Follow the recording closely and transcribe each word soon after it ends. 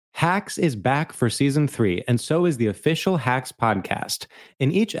Hacks is back for season 3, and so is the official Hacks podcast.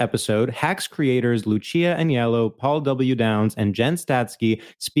 In each episode, Hacks creators Lucia Agnello, Paul W. Downs, and Jen Statsky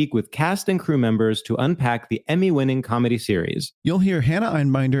speak with cast and crew members to unpack the Emmy-winning comedy series. You'll hear Hannah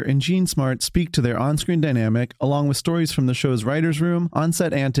Einbinder and Gene Smart speak to their on-screen dynamic, along with stories from the show's writer's room,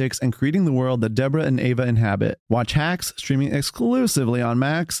 on-set antics, and creating the world that Deborah and Ava inhabit. Watch Hacks, streaming exclusively on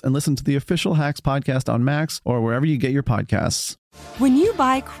Max, and listen to the official Hacks podcast on Max or wherever you get your podcasts. When you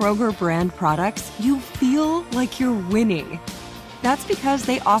buy Kroger brand products, you feel like you're winning. That's because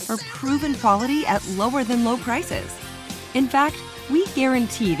they offer proven quality at lower than low prices. In fact, we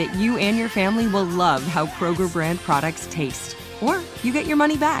guarantee that you and your family will love how Kroger brand products taste, or you get your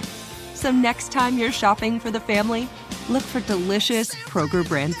money back. So next time you're shopping for the family, look for delicious Kroger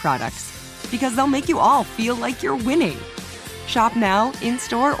brand products, because they'll make you all feel like you're winning. Shop now,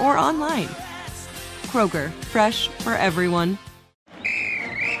 in-store, or online. Kroger, fresh for everyone.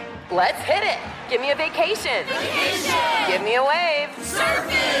 Let's hit it. Give me a vacation. Vacation. Give me a wave.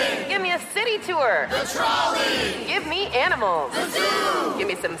 Surfing. Give me a city tour. The trolley. Give me animals. The zoo. Give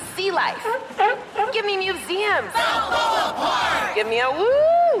me some sea life. Give me museums. Balboa Park. Give me a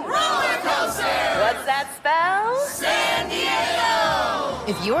woo. Roller coaster. What's that spell? San Diego.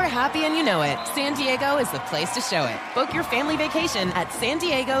 If you're happy and you know it, San Diego is the place to show it. Book your family vacation at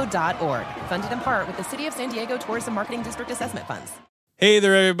sandiego.org. Funded in part with the City of San Diego Tourism Marketing District Assessment Funds. Hey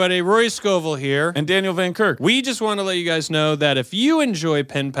there, everybody. Roy Scovel here. And Daniel Van Kirk. We just want to let you guys know that if you enjoy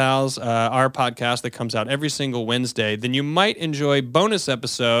Pen Pals, our podcast that comes out every single Wednesday, then you might enjoy bonus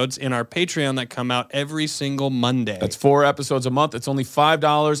episodes in our Patreon that come out every single Monday. That's 4 episodes a month. It's only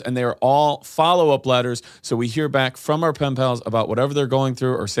 $5, and they are all follow-up letters. So we hear back from our Pen Pals about whatever they're going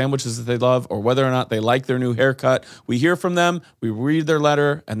through or sandwiches that they love or whether or not they like their new haircut. We hear from them. We read their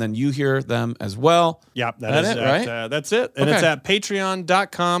letter, and then you hear them as well. Yep, that's it, right? That's it. And Okay. it's at patreon.com/penpals.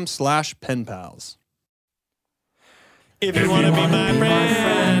 If you want to be my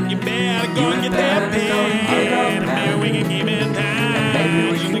friend, you better go and get that pen. Maybe we can keep in time.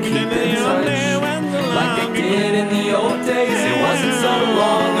 Maybe we can keep it like they did in the old days. It wasn't so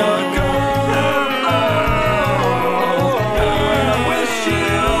long ago. And I wish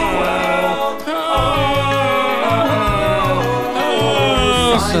you well.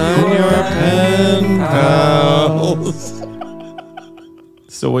 Sign your pen pals.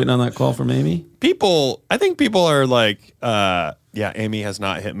 Still waiting on that call from Amy? I think people are like, yeah, Amy has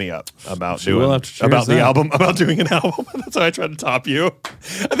not hit me up about Will have to cheers about the up. album, about doing an album. That's how I tried to top you.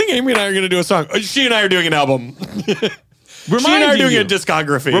 I think Amy and I are going to do a song. She and I are doing an album. She and I are doing a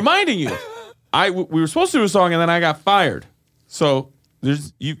discography. Reminding you. We were supposed to do a song, and then I got fired. So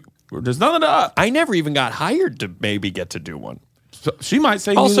there's nothing to... I never even got hired to maybe get to do one. So she might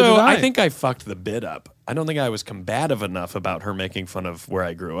say Also, neither did I think I fucked the bid up. I don't think I was combative enough about her making fun of where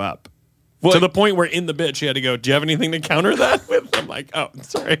I grew up. Well, to the point where in the bit she had to go, do you have anything to counter that with? I'm like, oh,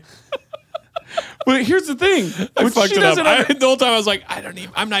 sorry. But here's the thing. I When fucked she it up. doesn't The whole time I was like,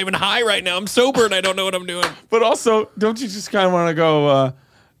 I'm not even high right now. I'm sober and I don't know what I'm doing. But also, don't you just kind of want to go,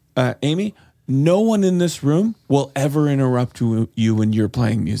 Amy, no one in this room will ever interrupt you when you're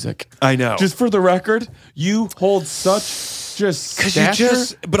playing music. I know. Just for the record, you hold such just stature.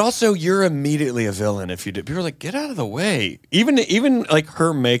 But also you're immediately a villain if you do. People are like, get out of the way. Even like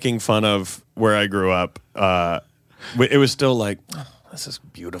her making fun of where I grew up, it was still like, oh, this is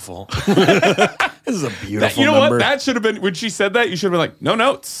beautiful. This is a beautiful You know number. what? That should have been, when she said that, you should have been like, no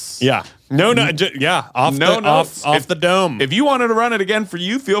notes. Yeah. No, yeah. Off the dome. If you wanted to run it again for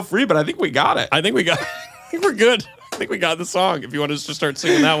you, feel free, but I think we got it. I think we're good. I think we got the song. If you want us to start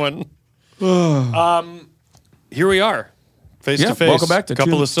singing that one. Here we are. Face to face. Welcome back to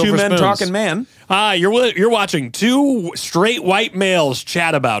Couple of Silver Two Men Spoons. Talking Man. You're watching two straight white males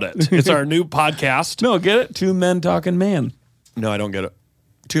chat about it. It's our new podcast. No, get it? Two Men Talking Man. No, I don't get it.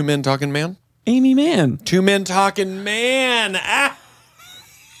 Two men talking man? Amy Man. Two men talking man. Ah.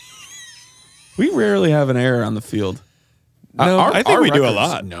 We rarely have an error on the field. No, I think we do a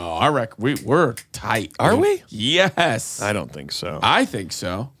lot. No, we're tight. Are we? Yes. I don't think so. I think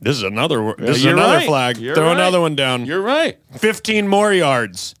so. This is another You're right. flag. You're Throw right. another one down. You're right. 15 more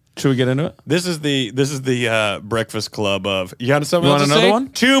yards. Should we get into it? This is the Breakfast Club of. You got something You else want to another say? one?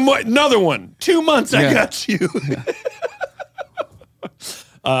 Two more. Another one. 2 months. I Yeah. got you.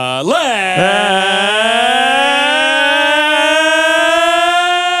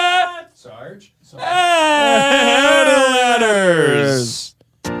 Sarge. Letters.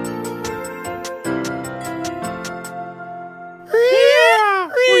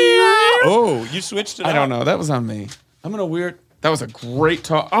 Oh, you switched it. I don't know. That was on me. I'm in a weird. That was a great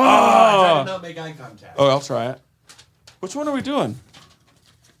talk. Oh, Not make eye contact. I'll try it. Which one are we doing?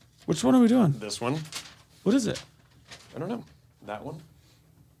 Which one are we doing? This one. What is it? I don't know. That one?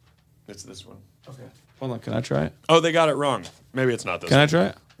 It's this one. Okay. Hold on. Can I try it? Oh, they got it wrong. Maybe it's not this Can one. I try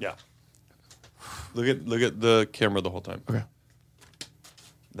it? Yeah. Look at the camera the whole time. Okay.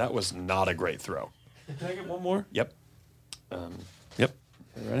 That was not a great throw. Can I get one more? Yep. Yep.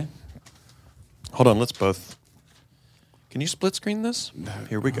 You ready? Hold on, let's both. Can you split screen this?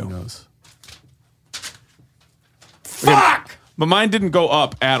 Here we go. Who knows? Fuck! But mine didn't go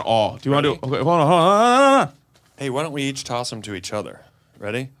up at all. Do you want to do it? Okay, hold on. Hey, why don't we each toss them to each other?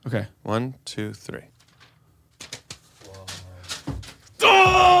 Ready? Okay. 1, 2, 3.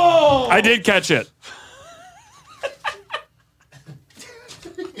 Oh! I did catch it.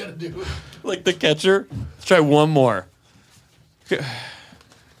 You gotta do it. Like the catcher. Let's try one more.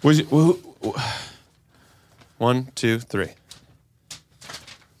 Was it? 1, 2, 3.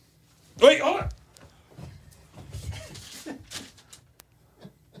 Wait, hold on.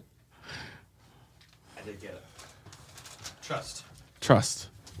 I did get it. Trust. Trust.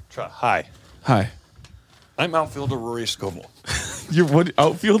 Hi. Hi. I'm outfielder Rory Scovel. You're what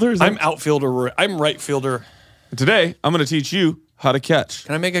outfielder? I'm outfielder Rory. I'm right fielder. Today, I'm going to teach you how to catch.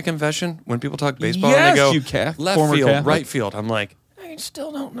 Can I make a confession? When people talk baseball Yes, and they go you Catholic, left former field, Catholic. right field, I'm like, I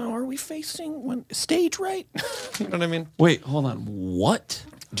still don't know. Are we facing stage right? You know what I mean? Wait, hold on. What?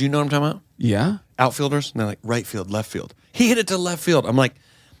 Do you know what I'm talking about? Yeah? Outfielders, and they're like right field, left field. He hit it to left field. I'm like,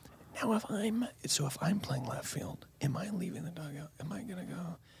 now if I'm playing left field, am I leaving the dugout? Am I gonna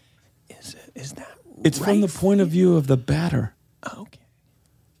go? Is that? It's right from the point of view of the batter. Okay.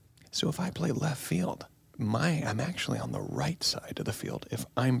 So if I play left field, I'm actually on the right side of the field if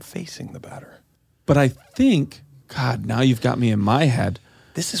I'm facing the batter. But I think, God, now you've got me in my head.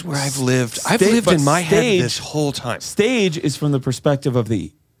 This is where I've lived. I've lived in my head this whole time. Stage is from the perspective of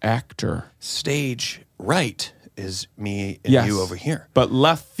the actor. Stage right is me and Yes. you over here. But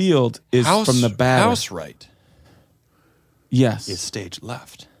left field is from the batter. House right Yes. is stage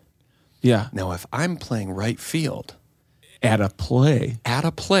left. Yeah. Now, if I'm playing right field At a play. at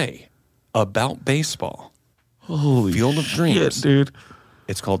a play about baseball, Holy Field of Dreams, shit, dude.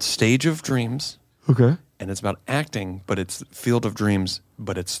 it's called Stage of Dreams, Okay. and it's about acting, but it's Field of Dreams,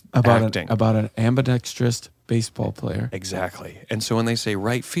 but it's About acting. about an ambidextrous baseball player. Exactly. And so when they say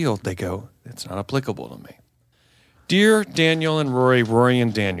right field, they go, it's not applicable to me. Dear Daniel and Rory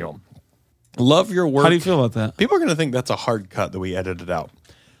and Daniel, love your work. How do you feel about that? People are going to think that's a hard cut that we edited out.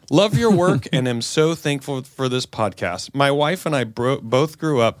 Love your work and am so thankful for this podcast. My wife and I both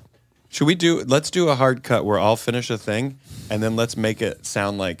grew up. Let's do a hard cut where I'll finish a thing and then let's make it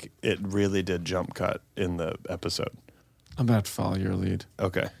sound like it really did jump cut in the episode. I'm about to follow your lead.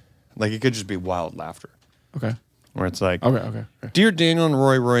 Okay. Like it could just be wild laughter Okay. where it's like, Okay. Dear Daniel and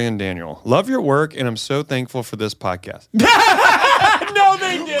Rory and Daniel, love your work and I'm so thankful for this podcast. No,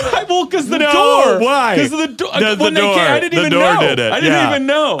 they didn't. Well, because the No, door. why? Because of the door. The door. I didn't The even door know. did it. I didn't Yeah. even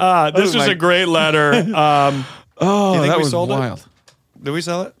know. This was a great letter. Oh, think that we was sold it? wild. Did we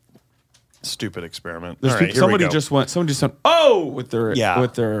sell it? Stupid experiment. There's All right, people- here we somebody go. just went. Oh, with their and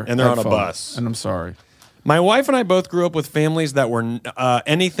they're on a headphones. bus. And I'm sorry. My wife and I both grew up with families that were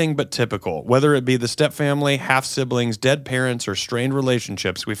anything but typical. Whether it be the stepfamily, half-siblings, dead parents, or strained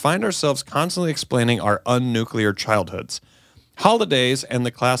relationships, we find ourselves constantly explaining our unnuclear childhoods. Holidays and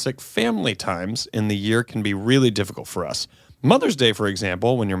the classic family times in the year can be really difficult for us. Mother's Day, for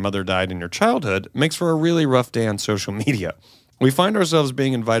example, when your mother died in your childhood, makes for a really rough day on social media. We find ourselves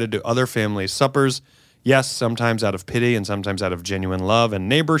being invited to other families' suppers, yes, sometimes out of pity and sometimes out of genuine love and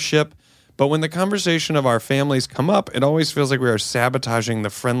neighborship. But when the conversation of our families come up, it always feels like we are sabotaging the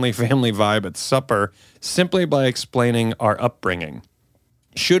friendly family vibe at supper simply by explaining our upbringing.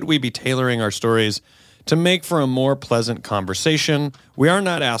 Should we be tailoring our stories to make for a more pleasant conversation? We are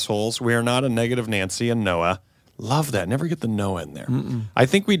not assholes. We are not a negative Nancy and Noah. Love that. Never get the Noah in there. I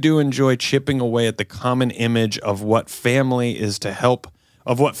think we do enjoy chipping away at the common image of what family is to help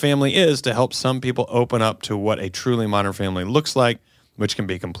some people open up to what a truly modern family looks like, which can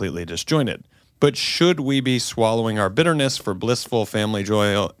be completely disjointed. But should we be swallowing our bitterness for blissful family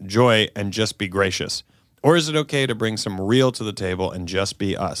joy and just be gracious? Or is it okay to bring some real to the table and just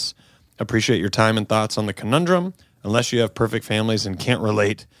be us? Appreciate your time and thoughts on the conundrum, unless you have perfect families and can't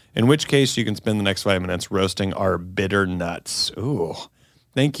relate, in which case you can spend the next 5 minutes roasting our bitter nuts. Ooh.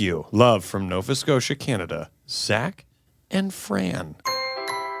 Thank you. Love from Nova Scotia, Canada. Zach and Fran.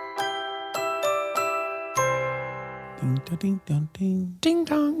 Ding, da, ding, dun, ding. Ding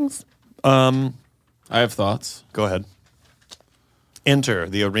dongs. I have thoughts. Go ahead. Enter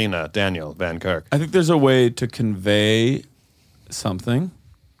the arena, Daniel Van Kirk. I think there's a way to convey something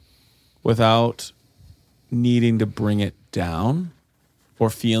without needing to bring it down or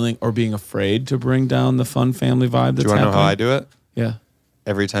feeling or being afraid to bring down the fun family vibe that's Do you want to know how I do it? Yeah.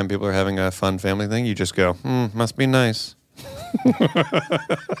 Every time people are having a fun family thing, you just go, must be nice.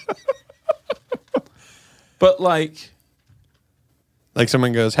 But like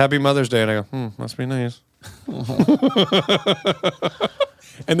someone goes, Happy Mother's Day, and I go, must be nice.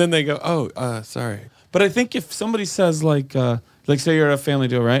 And then they go, oh, sorry. But I think if somebody says like say you're at a family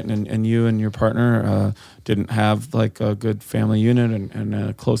deal, right? And you and your partner didn't have like a good family unit and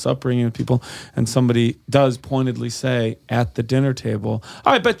a close upbringing with people, and somebody does pointedly say at the dinner table,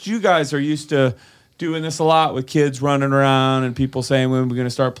 I bet you guys are used to doing this a lot with kids running around and people saying when we're going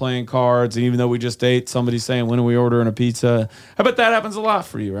to start playing cards, and even though we just ate, somebody's saying when are we ordering a pizza? I bet that happens a lot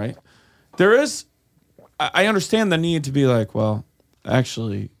for you, right? There is, I understand the need to be like, well,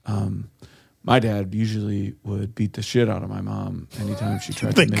 actually, my dad usually would beat the shit out of my mom anytime she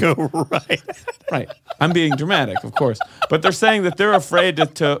tried to make They go right. Right. I'm being dramatic, of course. But they're saying that they're afraid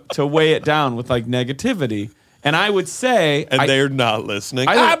to weigh it down with like negativity. And I would say... And they're not listening.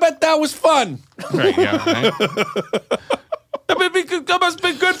 I bet that was fun. Right, yeah, right? That must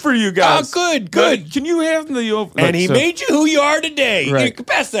be good for you guys. Oh, good. Can you have the... And he made you who you are today. Right. You can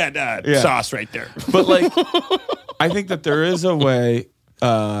pass that sauce right there. But like, I think that there is a way...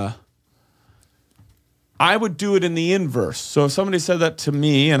 I would do it in the inverse. So if somebody said that to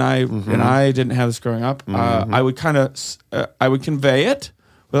me, and I didn't have this growing up, I would kind of I would convey it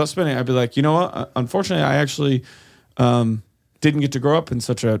without spinning. I'd be like, you know what? Unfortunately, I actually didn't get to grow up in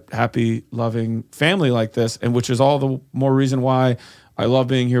such a happy, loving family like this, and which is all the more reason why I love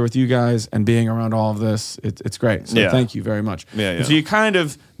being here with you guys and being around all of this. It's great. So thank you very much. Yeah. And so you kind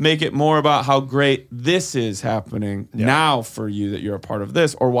of make it more about how great this is happening now for you that you're a part of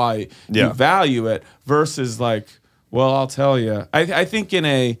this, or why you value it, versus like, well, I'll tell you. I think in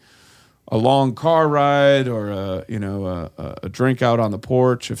a long car ride or a drink out on the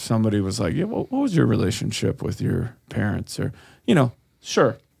porch, if somebody was like, yeah, what was your relationship with your parents, or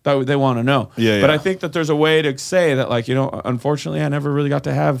sure. They want to know. But I think that there's a way to say that, like, unfortunately, I never really got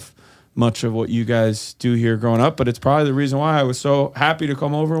to have much of what you guys do here growing up, but it's probably the reason why I was so happy to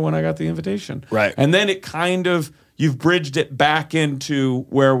come over when I got the invitation. Right. And then it kind of, you've bridged it back into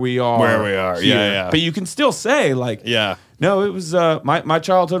where we are. Here. Yeah. But you can still say, like, no, it was, my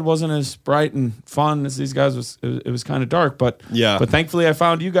childhood wasn't as bright and fun as these guys. It was kind of dark, but thankfully I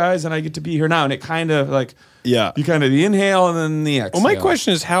found you guys and I get to be here now. And it kind of, like, you kind of the inhale and then the exhale. Well, my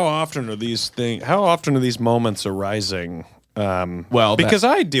question is, how often are these moments arising? Because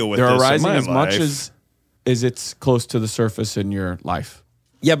I deal with they're this arising in my as much life. as it's close to the surface in your life.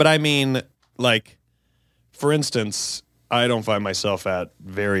 Yeah, but I mean, like, for instance, I don't find myself at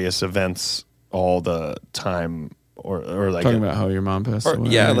various events all the time, or like talking about how your mom passed away.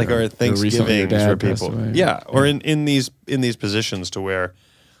 Yeah, like or Thanksgivings where people, away. Or in these positions to where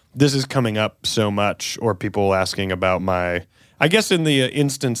this is coming up so much, or people asking about I guess in the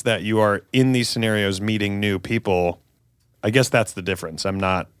instance that you are in these scenarios meeting new people, I guess that's the difference. I'm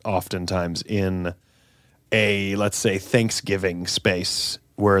not oftentimes in a, let's say, Thanksgiving space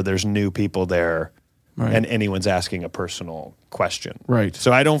where there's new people there and anyone's asking a personal question. Right.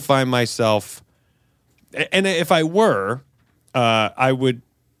 So I don't find myself, and if I were, I would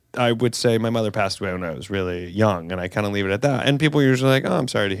say my mother passed away when I was really young, and I kind of leave it at that. And people are usually like, oh, I'm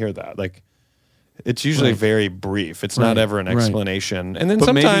sorry to hear that. Like, it's usually very brief. It's not ever an explanation. And then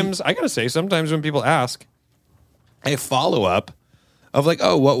sometimes, I got to say, sometimes when people ask a follow-up of like,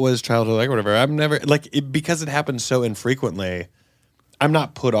 oh, what was childhood like, or whatever, I'm never, like, because it happens so infrequently, I'm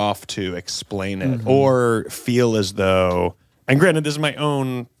not put off to explain it or feel as though, and granted, this is my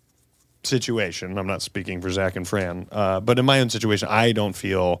own situation. I'm not speaking for Zach and Fran, but in my own situation, I don't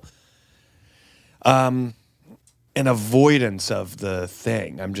feel an avoidance of the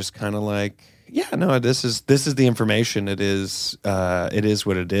thing. I'm just kind of like, yeah, no, this is the information. It is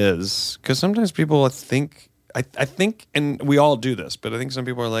what it is. Because sometimes people think, I think, and we all do this, but I think some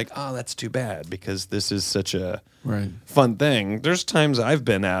people are like, oh, that's too bad because this is such a fun thing. There's times I've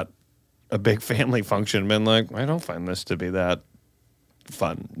been at a big family function and been like, I don't find this to be that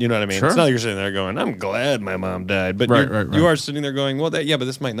fun. You know what I mean? Sure. It's not like you're sitting there going, I'm glad my mom died. But you are sitting there going, well, but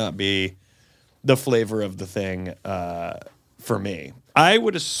this might not be the flavor of the thing for me. I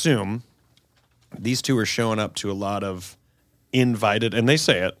would assume these two are showing up to a lot of invited, and they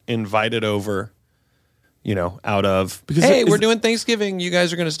say it, invited over, out of, because hey, we're doing Thanksgiving. You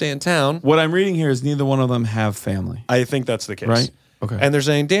guys are going to stay in town. What I'm reading here is neither one of them have family. I think that's the case. Right? Okay. And they're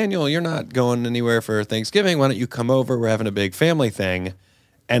saying, Daniel, you're not going anywhere for Thanksgiving. Why don't you come over? We're having a big family thing.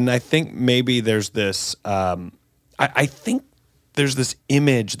 And I think maybe there's this, I think there's this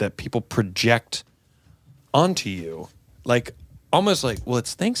image that people project onto you. Like, almost like, well,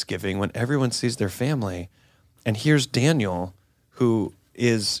 it's Thanksgiving when everyone sees their family, and here's Daniel, who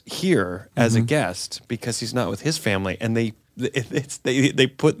is here as a guest because he's not with his family, and they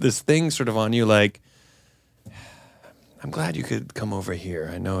put this thing sort of on you like, I'm glad you could come over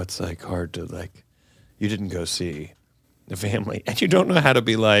here. I know it's like hard to like, you didn't go see the family, and you don't know how to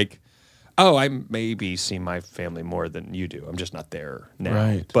be like, oh, I maybe see my family more than you do. I'm just not there now.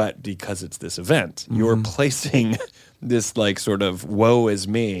 Right. But because it's this event, you're placing this like sort of woe is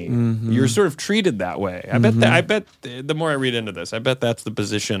me. You're sort of treated that way. I bet the more I read into this, I bet that's the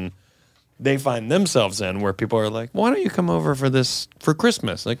position they find themselves in, where people are like, why don't you come over for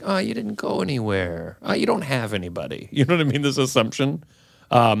Christmas? Like, oh, you didn't go anywhere. Oh, you don't have anybody. You know what I mean? This assumption.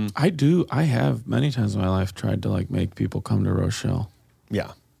 I have many times in my life tried to like make people come to Rochelle.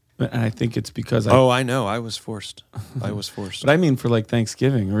 Yeah. And I think it's because I know. I was forced. But I mean for like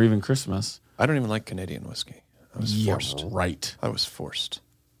Thanksgiving or even Christmas. I don't even like Canadian whiskey. I was forced. Right. I was forced.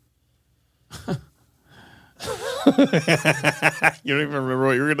 You don't even remember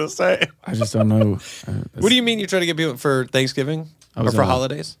what you were going to say. I just don't know. What do you mean you try to get people for Thanksgiving or for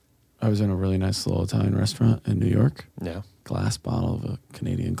holidays? I was in a really nice little Italian restaurant in New York. Yeah. Glass bottle of a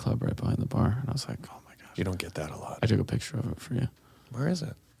Canadian Club right behind the bar. And I was like, oh my gosh. You don't get that a lot. I took a picture of it for you. Where is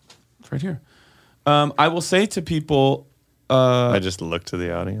it? It's right here. I will say to people... I just looked to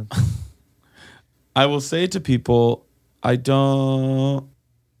the audience. I will say to people, I don't...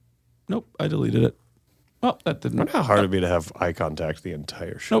 Nope, I deleted it. Oh, that didn't... I wonder how hard it'd be to have eye contact the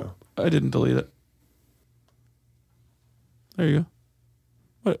entire show. Nope, I didn't delete it. There you go.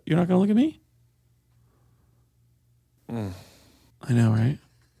 What, you're not going to look at me? I know, right?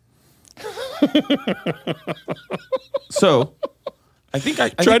 So, I think I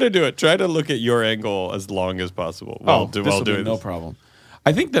try to do it. Try to look at your angle as long as possible while doing this. No problem.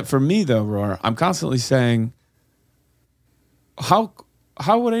 I think that for me, though, Roar, I'm constantly saying, how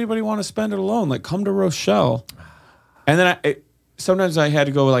would anybody want to spend it alone? Like, come to Rochelle. And then sometimes I had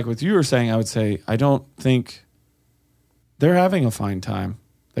to go like what you were saying. I would say, I don't think they're having a fine time.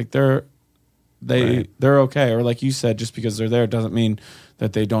 Like they're okay. Or like you said, just because they're there doesn't mean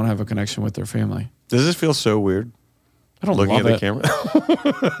that they don't have a connection with their family. Does this feel so weird? I don't looking love at the camera.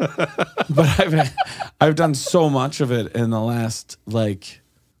 But I've done so much of it in the last like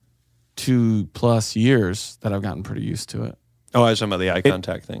 2+ years that I've gotten pretty used to it. Oh, I was talking about the eye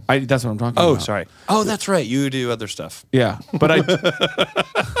contact thing. That's what I'm talking about. Oh, sorry. Oh, that's right. You do other stuff. Yeah, but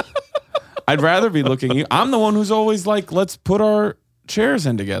I'd rather be looking. I'm the one who's always like, let's put our chairs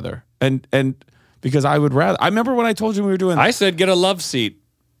in together, and because I would rather. I remember when I told you we were doing. I said get a love seat.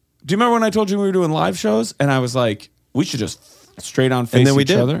 Do you remember when I told you we were doing live shows, and I was like, we should just straight on face and then we each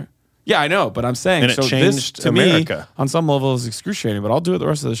did. other. Yeah, I know, but I'm saying and it changed this to America. Me on some level is excruciating, but I'll do it the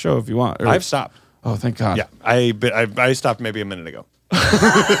rest of the show if you want. I've stopped. Oh, thank God. Yeah, I stopped maybe a minute ago.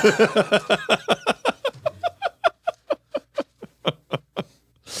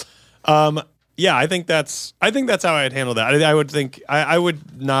 Yeah, I think that's how I'd handle that. I would think I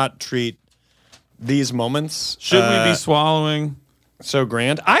would not treat these moments. Should we be swallowing so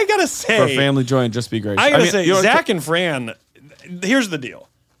grand? I gotta say, for family joy and just be gracious. I gotta say, Zach and Fran. Here's the deal.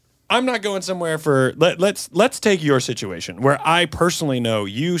 I'm not going somewhere for. Let's take your situation where I personally know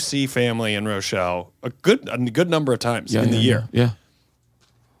you see family in Rochelle a good number of times in the year. Yeah.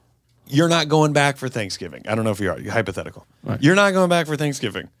 You're not going back for Thanksgiving. I don't know if you are. You're hypothetical. Right. You're not going back for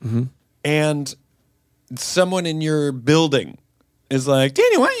Thanksgiving. Mm-hmm. And someone in your building is like,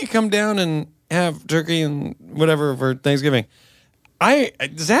 Danny, why don't you come down and have turkey and whatever for Thanksgiving?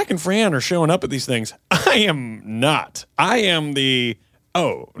 Zach and Fran are showing up at these things. I am not. I am the,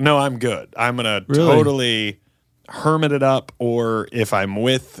 oh, no, I'm good. I'm going to totally hermit it up. Or if I'm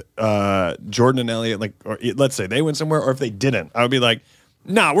with Jordan and Elliot, like, or let's say they went somewhere, or if they didn't, I would be like,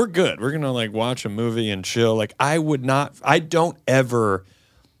 nah, we're good. We're going to like watch a movie and chill. Like I don't ever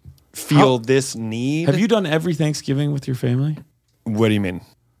feel this need. Have you done every Thanksgiving with your family? What do you mean?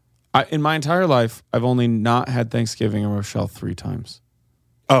 In my entire life, I've only not had Thanksgiving in Rochelle 3 times.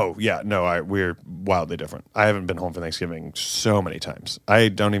 Oh, yeah. No, we're wildly different. I haven't been home for Thanksgiving so many times. I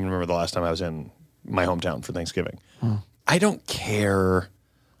don't even remember the last time I was in my hometown for Thanksgiving. I don't care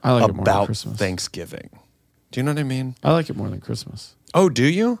about Thanksgiving. Do you know what I mean? I like it more than Christmas. Oh, do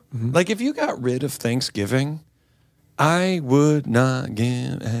you? Mm-hmm. Like, if you got rid of Thanksgiving, I would not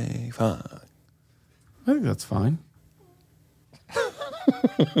give a fuck. I think that's fine.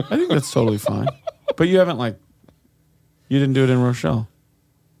 I think that's totally fine. But you haven't, like, you didn't do it in Rochelle.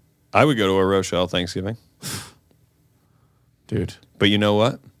 I would go to a Rochelle Thanksgiving. Dude. But you know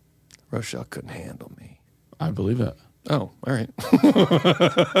what? Rochelle couldn't handle me. I believe it. Oh, all right.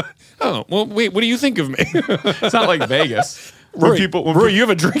 Oh, well, wait, what do you think of me? It's not like Vegas. Rory, you have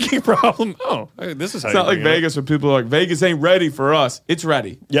a drinking problem. Oh, this is how It's not like Vegas when people are like, Vegas ain't ready for us. It's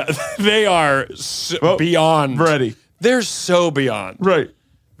ready. Yeah, they are beyond ready. They're so beyond. Right.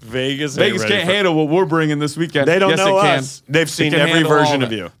 Vegas can't handle what we're bringing this weekend. They don't yes, know it us. can. They've seen It can every handle all version of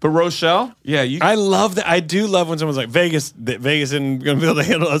of it. you. But Rochelle, I love that. I do love when someone's like, Vegas isn't going to be able to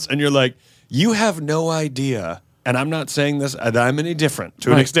handle us. And you're like, you have no idea. And I'm not saying this, that I'm any different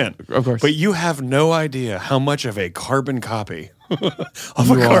to an extent. Of course. But you have no idea how much of a carbon copy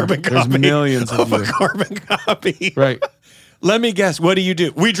There's millions of a carbon copy. Right. Let me guess. What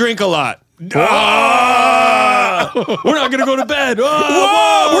do? We drink a lot. We're not gonna go to bed.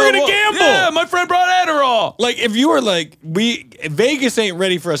 Whoa, we're gonna gamble. Yeah, my friend brought Adderall. Like if you were like, Vegas ain't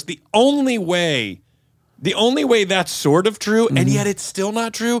ready for us. The only way that's sort of true, and yet it's still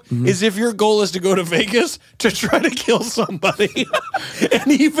not true, is if your goal is to go to Vegas to try to kill somebody.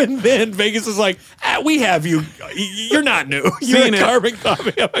 And even then, Vegas is like, we have you. You're not new. You're a carbon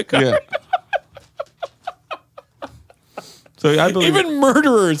copy of a carbon. Yeah. So I believe Even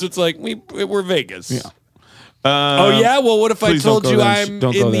murderers, it's like we're Vegas. Yeah. Oh yeah. Well, what if I please don't told go you there I'm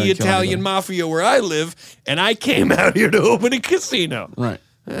don't go in there the and kill Italian anybody. mafia where I live, and I came out here to open a casino? Right.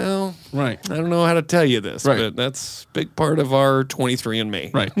 Well, Right. I don't know how to tell you this, Right. but that's a big part of our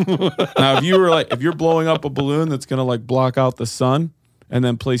 23andMe. Right. Now, if you're blowing up a balloon that's gonna like block out the sun and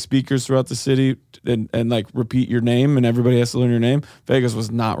then play speakers throughout the city and like repeat your name and everybody has to learn your name, Vegas was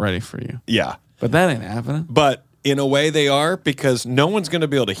not ready for you. Yeah. But that ain't happening. But in a way they are, because no one's going to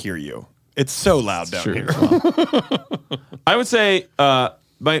be able to hear you. It's so loud down Sure. here. I would say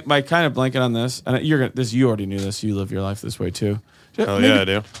my kind of blanket on this, and you already knew this. You live your life this way too. Oh, yeah, I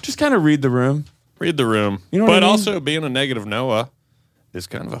do. Just kind of read the room. Read the room. You know what but I mean? also being a negative Noah is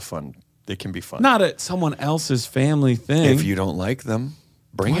kind of a fun. It can be fun. Not at someone else's family thing. If you don't like them,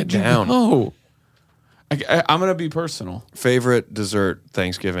 bring it down. No. I'm going to be personal. Favorite dessert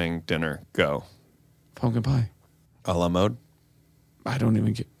Thanksgiving dinner? Go. Pumpkin pie. A la mode? I don't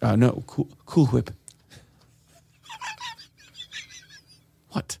even get. No, Cool Whip.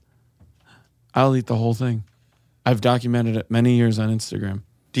 What? I'll eat the whole thing. I've documented it many years on Instagram.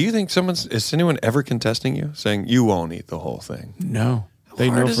 Do you think is anyone ever contesting you, saying you won't eat the whole thing? No. They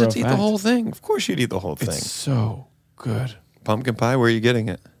know does it eat the whole thing? Of course you'd eat the whole thing. It's so good. Pumpkin pie, where are you getting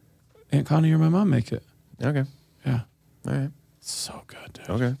it? Aunt Connie or my mom make it. Okay. Yeah. All right. It's so good, dude.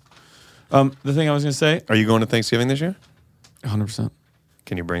 Okay. The thing I was going to say. Are you going to Thanksgiving this year? 100%.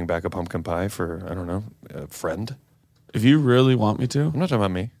 Can you bring back a pumpkin pie for, I don't know, a friend? If you really want me to. I'm not talking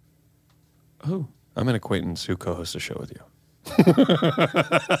about me. Who? I'm an acquaintance who co-hosts a show with you.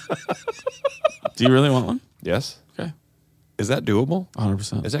 Do you really want one? Yes. Okay. Is that doable?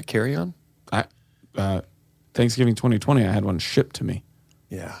 100%. Is that carry-on? Thanksgiving 2020, I had one shipped to me.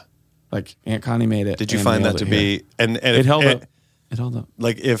 Yeah. Like Aunt Connie made it. Did you and find mailed that to it here. be and It held up. It held up.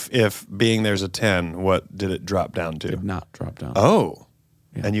 Like if being there's a 10, what did it drop down to? Did not drop down. Oh.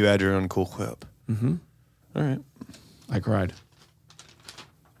 Yeah. And you had your own Cool Whip. Mm-hmm. All right. I cried.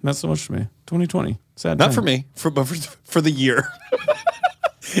 Not so much for me. 2020. Sad Not time. for me, but for the year.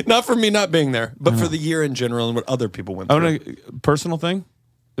 Not for me not being there, but for the year in general and what other people went through. Personal thing.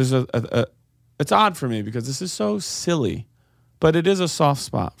 There's it's odd for me because this is so silly, but it is a soft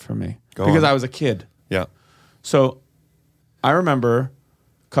spot for me because I was a kid. Yeah. So I remember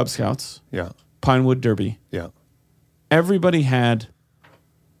Cub Scouts. Yeah. Pinewood Derby. Yeah. Everybody had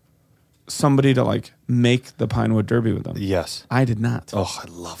somebody to like make the Pinewood Derby with them. Yes. I did not. Oh, I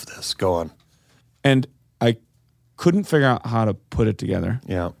love this. Go on. And I couldn't figure out how to put it together.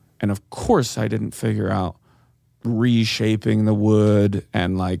 Yeah. And of course I didn't figure out reshaping the wood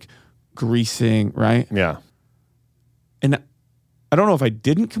and like greasing, right? Yeah. And I don't know if I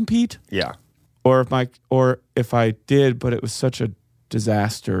didn't compete. Yeah. Or if I did, but it was such a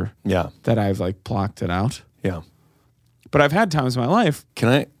disaster. Yeah. That I've like blocked it out. Yeah. But I've had times in my life.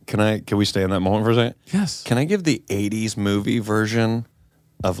 Can we stay in that moment for a second? Yes. Can I give the 80s movie version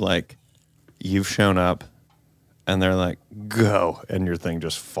of like you've shown up and they're like, go, and your thing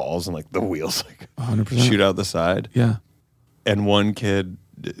just falls and like the wheels like 100%. shoot out the side. Yeah. And one kid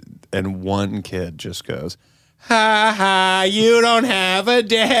just goes, ha ha, you don't have a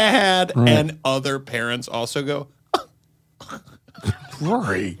dad. Right. And other parents also go,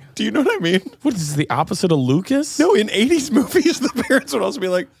 Rory. Do you know what I mean? What is this, the opposite of Lucas? No, in 80s movies, the parents would also be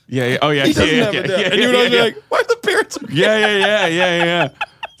like, Yeah. Oh, yeah. he doesn't have a dad. And you would always be like, why are the parents? Yeah.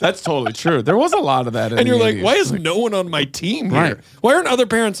 That's totally true. There was a lot of that. And you're like, why is no one on my team here? Right. Why aren't other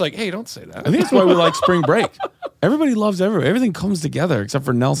parents like, hey, don't say that? I think that's why we like spring break. Everybody loves everything comes together except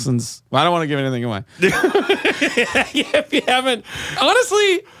for Nelson's. Well, I don't want to give anything away. If you haven't,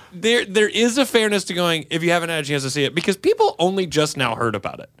 honestly, there is a fairness to going if you haven't had a chance to see it because people only just now heard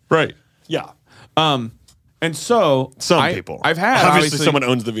about it. Right. Yeah. And so people. I've had obviously someone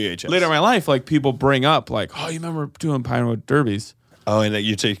owns the VHS. Later in my life, like people bring up like, oh, you remember doing Pinewood Derbies? Oh, and that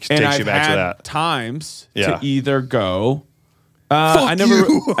takes and you back to that. Times Yeah. to either go. I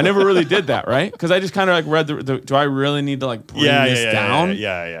never really did that, right? Because I just kind of like read the. Do I really need to like bring this down?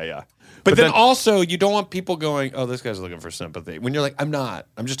 Yeah. But then also, you don't want people going, oh, this guy's looking for sympathy. When you're like, I'm not.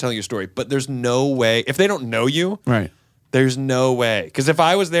 I'm just telling you a story. But there's no way. If they don't know you, right? There's no way. Because if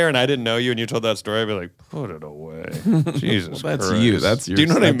I was there and I didn't know you and you told that story, I'd be like, put it away. Jesus well, that's Christ. you. That's yours. Do you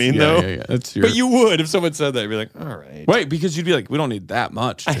know what I mean, though? Yeah. That's yours. But you would if someone said that. You'd be like, all right. Right, because you'd be like, we don't need that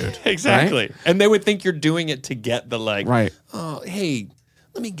much, dude. Exactly. Right? And they would think you're doing it to get the like, right. Oh, hey,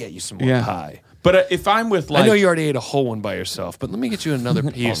 let me get you some more pie. But if I'm with like... I know you already ate a whole one by yourself, but let me get you another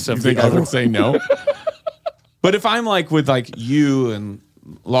piece of you think the I other would say no? But if I'm like with like you and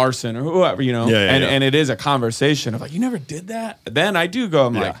Larson or whoever, you know, and it is a conversation of like, you never did that? Then I do go,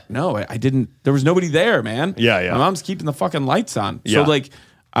 I'm like, no, I didn't. There was nobody there, man. Yeah. My mom's keeping the fucking lights on. Yeah. So like,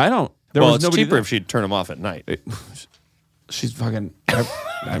 I don't... It's cheaper if she'd turn them off at night. She's fucking...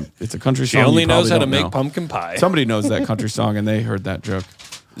 it's a country she song. She only knows how to know. make pumpkin pie. Somebody knows that country song and they heard that joke.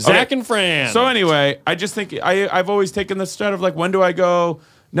 Zach and Fran. So anyway, I just think I've always taken the strat of like, when do I go,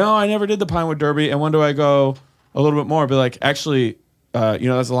 no, I never did the Pinewood Derby, and when do I go a little bit more? Be like, actually,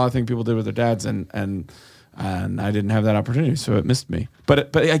 that's a lot of things people did with their dads, and I didn't have that opportunity, so it missed me.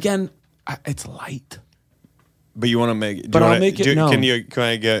 But again, it's light. But you want to make? But I'll make it. No. Can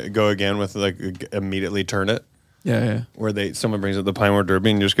I go again with like immediately turn it? Yeah. Where someone brings up the Pinewood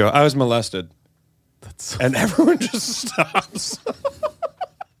Derby and you just go, I was molested. And everyone just stops.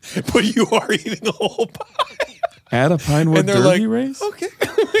 But you are eating a whole pie. At a Pinewood Derby race? Okay.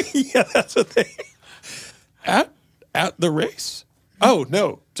 Yeah, that's what they... At the race? Oh,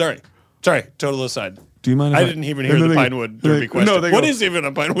 no. Sorry. Total aside. Do you mind if I didn't even hear the Pinewood Derby question. No, what is even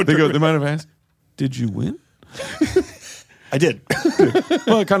a Pinewood Derby? They might have asked, did you win? I did.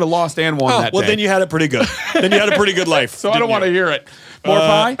 Well, I kind of lost and won that day. Well, then you had it pretty good. Then you had a pretty good life. So I don't want to hear it. More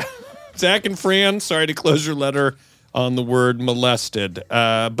pie? Zach and Fran, sorry to close your letter on the word molested.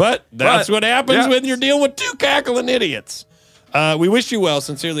 But that's what happens when you're dealing with two cackling idiots. We wish you well.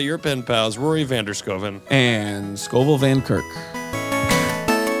 Sincerely, your pen pals, Rory Vanderscoven and Scoville Van Kirk.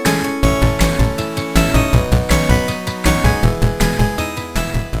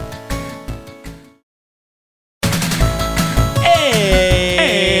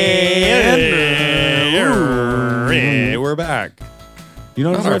 Hey, we're back. You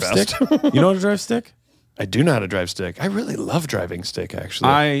know how to drive stick? You know how to drive stick? I do know how to drive stick. I really love driving stick, actually.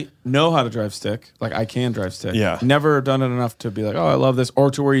 I know how to drive stick. Like, I can drive stick. Yeah. Never done it enough to be like, oh, I love this, or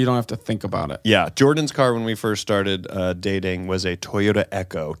to where you don't have to think about it. Yeah. Jordan's car, when we first started dating, was a Toyota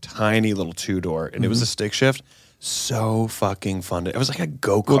Echo, tiny little two-door, and it was a stick shift. So fucking fun. It was like a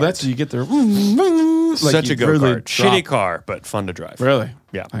go-kart. Well, that's you get there. Such a go-kart. Shitty car, but fun to drive. Really?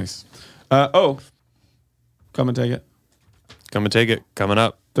 Yeah. Nice. Come and take it. Come and take it. Coming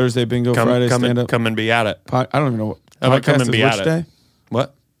up. Thursday bingo, Friday stand up. Come and be at it. I don't even know what. Come and be at it. Day?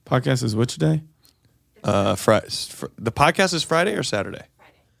 What? Podcast is which day? The podcast is Friday or Saturday?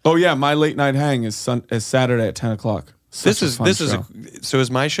 Friday. Oh yeah, my late night hang is Saturday at 10 o'clock. So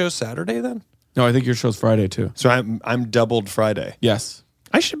is my show Saturday then? No, I think your show's Friday too. So I'm doubled Friday. Yes.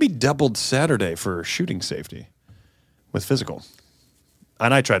 I should be doubled Saturday for shooting safety with physical.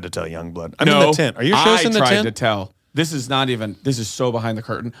 And I tried to tell Youngblood. I'm in the tent. Are your shows in the tent? I tried to tell. This is so behind the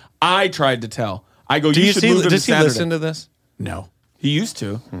curtain. I tried to tell. I go, you should move it to Does he Saturday. listen to this? No. He used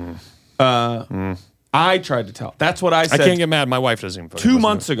to. I tried to tell. That's what I said. I can't get mad. My wife doesn't even 2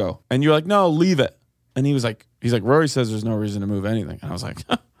 months ago. And you're like, no, leave it. And he's like, Rory says there's no reason to move anything. And I was like,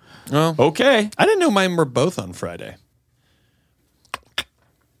 well, okay. I didn't know mine were both on Friday.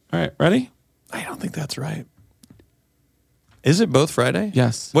 All right, ready? I don't think that's right. Is it both Friday?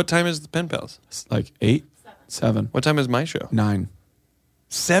 Yes. What time is the Pen Pals? It's like 8, 7. What time is my show? 9.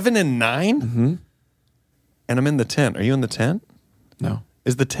 7 and 9? Mm-hmm. And I'm in the tent. Are you in the tent? No.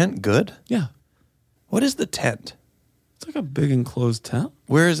 Is the tent good? Yeah. What is the tent? It's like a big enclosed tent.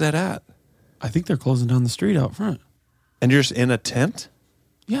 Where is that at? I think they're closing down the street out front. And you're just in a tent?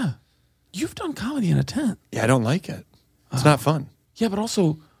 Yeah. You've done comedy in a tent. Yeah, I don't like it. It's not fun. Yeah, but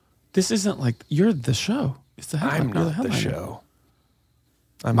also, this isn't like, you're the show. It's the headline. I'm not the show.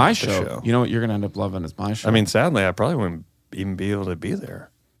 I'm my not show. the show. You know what you're going to end up loving is my show. I mean, sadly, I probably wouldn't even be able to be there.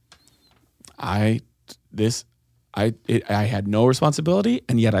 I had no responsibility,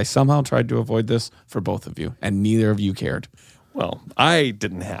 and yet I somehow tried to avoid this for both of you, and neither of you cared. Well, I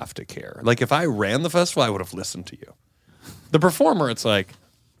didn't have to care. Like, if I ran the festival, I would have listened to you. The performer, it's like,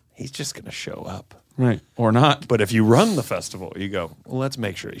 he's just going to show up. Right. Or not. But if you run the festival, you go, well, let's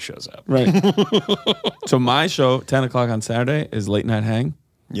make sure he shows up. Right. So my show, 10 o'clock on Saturday, is Late Night Hang.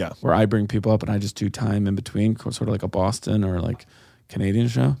 Yeah. Where I bring people up and I just do time in between, sort of like a Boston or like Canadian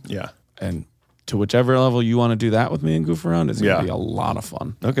show. Yeah. And to whichever level you want to do that with me and goof around, it's going to be a lot of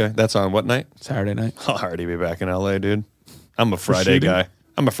fun. Okay. That's on what night? Saturday night. I'll already be back in LA, dude. I'm a Friday shooting? guy.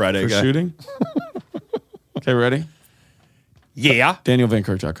 I'm a Friday For guy. shooting? Okay, ready? Yeah.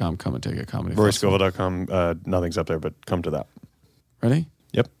 DanielVanKirk.com. Come and take a comedy. festival. RoryScovel.com. Nothing's up there, but come to that. Ready?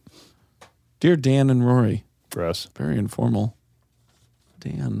 Yep. Dear Dan and Rory. Gross. Very informal.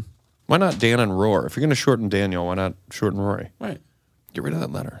 Dan. Why not Dan and Roar? If you're going to shorten Daniel, why not shorten Rory? Right. Get rid of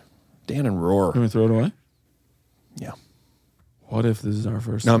that letter. Dan and Roar. Can we throw it away? Yeah. What if this is our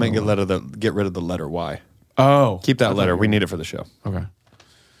first? No, I mean get rid of the letter Y. Oh. Keep that letter. We need it for the show. Okay.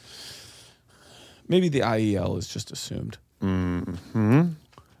 Maybe the IEL is just assumed.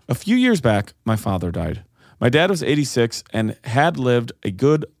 A few years back, my father died. My dad was 86 and had lived a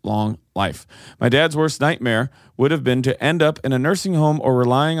good, long life. My dad's worst nightmare would have been to end up in a nursing home or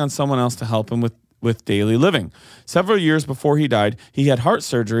relying on someone else to help him with daily living. Several years before he died, he had heart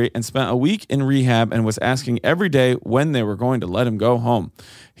surgery and spent a week in rehab and was asking every day when they were going to let him go home.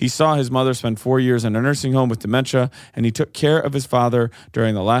 He saw his mother spend 4 years in a nursing home with dementia, and he took care of his father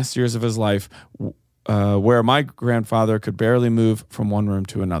during the last years of his life, where my grandfather could barely move from one room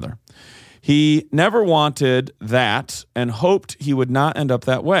to another. He never wanted that and hoped he would not end up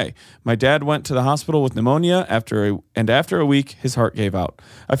that way. My dad went to the hospital with pneumonia after a week, his heart gave out.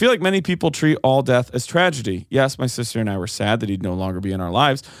 I feel like many people treat all death as tragedy. Yes, my sister and I were sad that he'd no longer be in our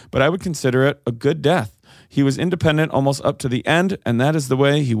lives, but I would consider it a good death. He was independent almost up to the end, and that is the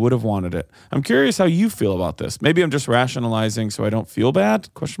way he would have wanted it. I'm curious how you feel about this. Maybe I'm just rationalizing so I don't feel bad? ?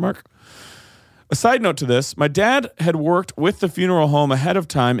 A side note to this, my dad had worked with the funeral home ahead of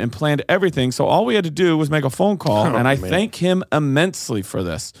time and planned everything, so all we had to do was make a phone call, and I thank him immensely for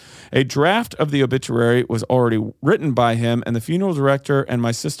this. A draft of the obituary was already written by him, and the funeral director and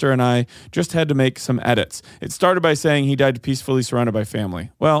my sister and I just had to make some edits. It started by saying he died peacefully surrounded by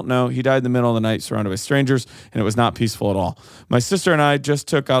family. Well, no, he died in the middle of the night surrounded by strangers, and it was not peaceful at all. My sister and I just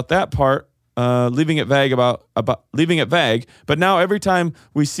took out that part, leaving it vague but now every time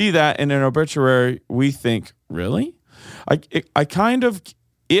we see that in an obituary, we think, really? It kind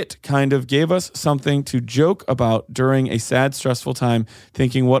of gave us something to joke about during a sad, stressful time,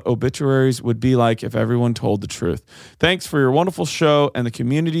 thinking what obituaries would be like if everyone told the truth. Thanks for your wonderful show and the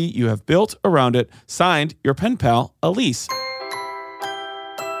community you have built around it. Signed, your pen pal, Elise.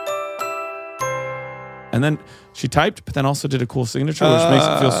 And then she typed, but then also did a cool signature, which makes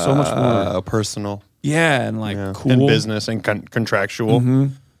it feel so much more personal. Yeah, and cool. And business and contractual.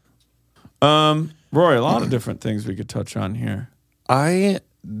 Mm-hmm. Roy, a lot of different things we could touch on here.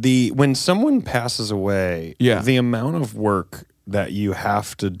 When someone passes away, the amount of work that you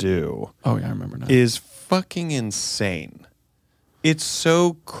have to do I remember now. Is fucking insane. It's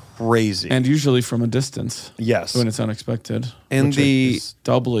so crazy. And usually from a distance. Yes. When it's unexpected. And is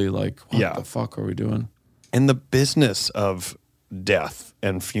doubly like, what the fuck are we doing? And the business of death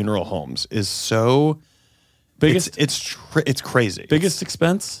and funeral homes is so it's crazy. Biggest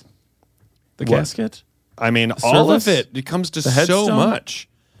expense? The casket? I mean, the all service? of it. It comes to the so headstone? much.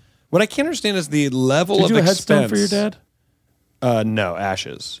 What I can't understand is the level Did of you do a expense. headstone for your dad? No,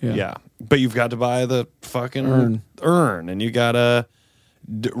 ashes. Yeah. Yeah. But you've got to buy the fucking urn and you got to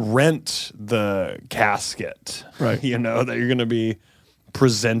rent the casket. Right. You know, that you're going to be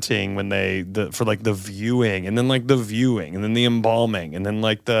presenting when for the viewing, and then the viewing, and then the embalming, and then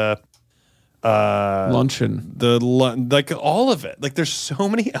the luncheon, all of it. There's so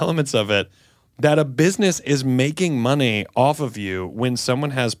many elements of it that a business is making money off of you when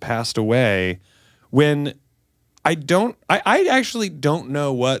someone has passed away. When I actually don't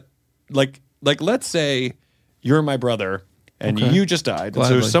know what, let's say you're my brother and you just died.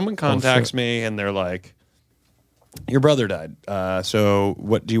 Gladly. So someone contacts me and they're like, your brother died. So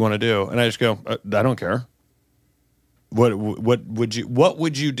what do you want to do? And I just go, I don't care. What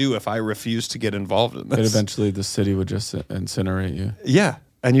would you do if I refused to get involved in this? But eventually the city would just incinerate you. Yeah.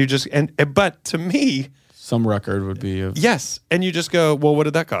 And you just, but to me, some record would be of. Yes. And you just go, well, what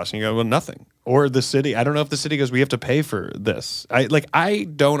did that cost? And you go, well, nothing. Or the city. I don't know if the city goes, we have to pay for this. I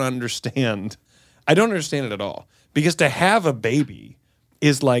don't understand. I don't understand it at all. Because to have a baby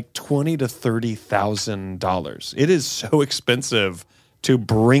is $20,000 to $30,000. It is so expensive to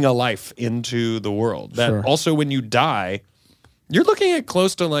bring a life into the world. That also when you die, you're looking at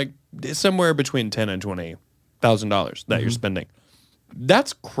close to somewhere between $10,000 and $20,000 that you're spending.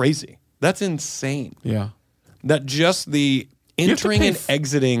 That's crazy. That's insane. Yeah. That just the entering and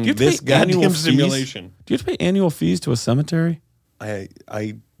exiting do you have to this pay annual goddamn fees? simulation. Do you have to pay annual fees to a cemetery?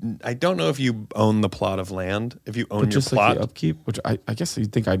 I don't know if you own the plot of land, if you own But your just plot. like the upkeep, which I guess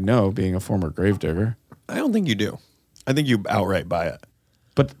you'd think I'd know, being a former gravedigger. I don't think you do. I think you outright buy it.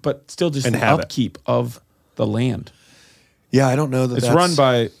 But still, just And the have it. upkeep of the land. Yeah, I don't know that It's that's run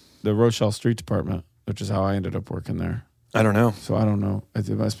by the Rochelle Street Department, which is how I ended up working there. I don't know. So I don't know. It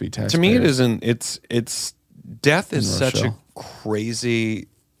must be tax. To me, it isn't. It's death is In such a Rochelle. crazy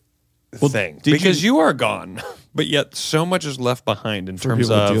thing did because you- you are gone, but yet so much is left behind in for terms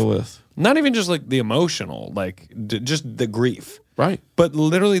people to of deal with. not even just like the emotional, like just the grief, Right. but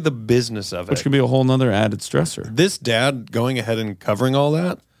literally the business of it. Which can be a whole nother added stressor. This dad going ahead and covering all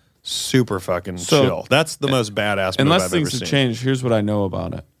that, super fucking So- chill. That's the most badass move Unless I've things ever have seen. changed, here's what I know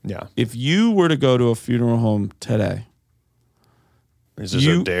about it. Yeah, If you were to go to a funeral home today, is this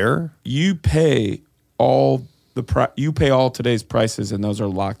a dare? you pay all you pay all today's prices, and those are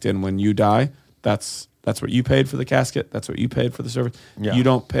locked in when you die. That's what you paid for the casket. That's what you paid for the service. Yeah. You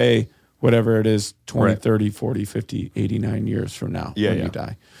don't pay whatever it is 20, Right. 30, 40, 50, 89 years from now Yeah, when yeah. you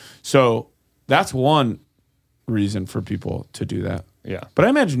die. So that's one reason for people to do that. Yeah, But I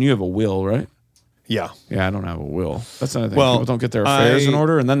imagine you have a will, right? yeah. Yeah, I don't have a will. That's another thing. Well, People don't get their affairs in I-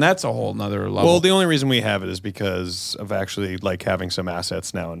 order, and then that's a whole nother level. Well, the only reason we have it is because of actually like having some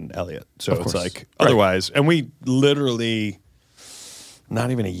assets now in Elliott. So Of it's course. like Right. otherwise, and we literally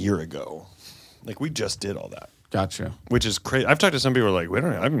not even a year ago, like we just did all that, Gotcha. which is crazy. I've talked to some people who are like,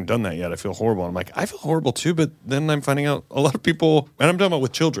 I haven't done that yet. I feel horrible. I'm like, I feel horrible too, but then I'm finding out a lot of people, and I'm talking about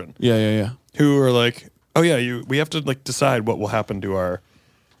with children, Yeah. who are like, oh yeah, we have to like decide what will happen to our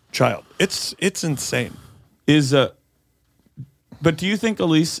child. It's insane. But do you think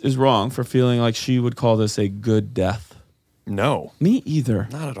Elise is wrong for feeling like she would call this a good death? No, Me either.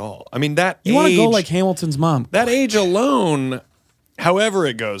 not at all. I mean that You want to go age- like Hamilton's mom? that age alone, however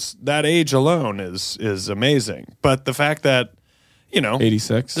it goes, that age alone is amazing. But the fact that,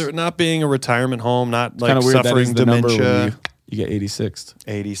 86. there not being a retirement home, not like Kind of weird that suffering is the number dementia, when you get 86.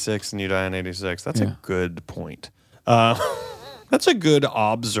 86 and you die in 86. That's Yeah. a good point. That's a good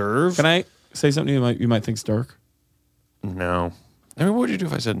observe. Can I say something you might think's dark? No. I mean, what would you do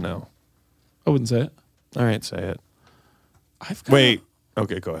if I said no? I wouldn't say it. All right, say it. I've kinda Wait.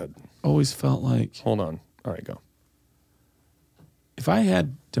 Okay, go ahead. always felt like Hold on. All right, go. if I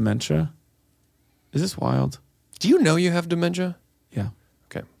had dementia, is this wild? Do you know you have dementia? Yeah.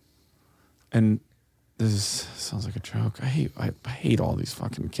 Okay. And sounds like a joke. I hate all these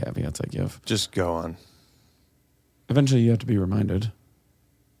fucking caveats I give. Just go on. Eventually, you have to be reminded.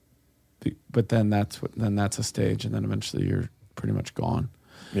 But then that's a stage, and then eventually you're pretty much gone.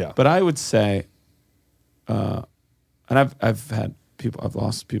 Yeah. But I would say, and I've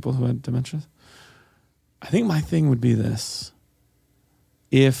lost people who had dementia. I think my thing would be this: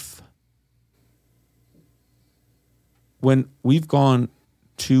 when we've gone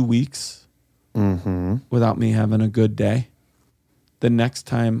 2 weeks without me having a good day, the next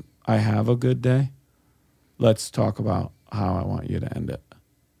time I have a good day, let's talk about how I want you to end it.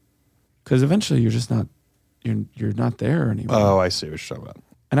 Because eventually you're just not, you're not there anymore. Oh, I see what you're talking about.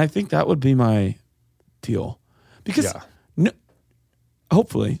 And I think that would be my deal. Because Yeah.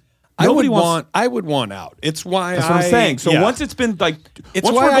 hopefully I nobody would want out. It's why That's what I'm saying. So yeah. once it's been like, It's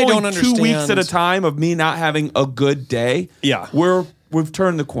once why we're I going don't 2 weeks at a understand- time of me not having a good day, Yeah. we've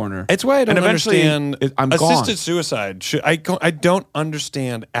turned the corner. It's why I don't And eventually understand I'm assisted gone. suicide. I don't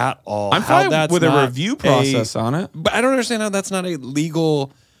understand at all. I'm how fine that's with a not review process on it. But I don't understand how that's not a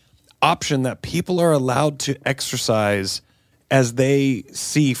legal option that people are allowed to exercise as they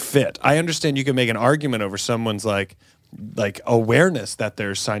see fit. I understand you can make an argument over someone's like awareness that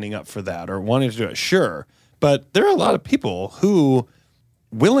they're signing up for that or wanting to do it. Sure, but there are a lot of people who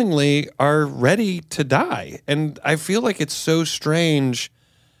willingly are ready to die, and I feel like it's so strange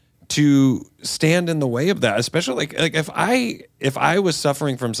to stand in the way of that, especially like if I was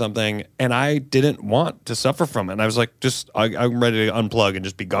suffering from something and I didn't want to suffer from it, and I was like, I'm ready to unplug and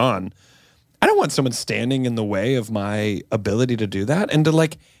just be gone. I don't want someone standing in the way of my ability to do that and to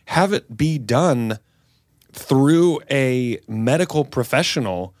like have it be done through a medical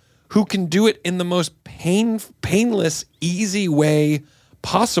professional who can do it in the most painless, easy way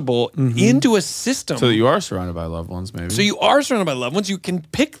possible into a system. So that you are surrounded by loved ones, maybe. So you are surrounded by loved ones. You can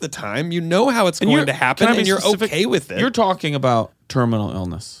pick the time. You know how it's going to happen, can I be and you're specific? okay with it. You're talking about terminal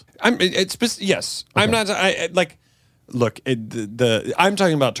illness. Yes. I'm not. I'm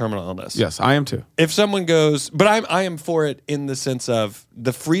talking about terminal illness. Yes, I am too. If someone goes, but I am for it in the sense of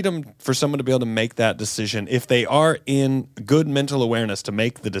the freedom for someone to be able to make that decision if they are in good mental awareness to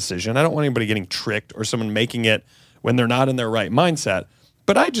make the decision. I don't want anybody getting tricked or someone making it when they're not in their right mindset.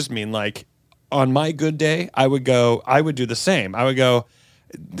 But I just mean like on my good day, I would do the same. I would go,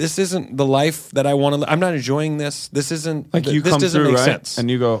 this isn't the life that I want to live. I'm not enjoying this. This isn't like you this come doesn't through, make right? sense. And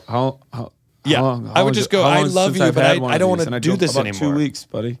you go, how long, I would just go, I love you, but I don't want to do this about anymore. 2 weeks,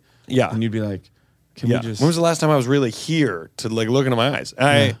 buddy. Yeah. And you'd be like, can we just... When was the last time I was really here to like look into my eyes?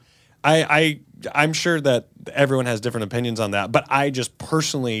 I'm sure that everyone has different opinions on that, but I just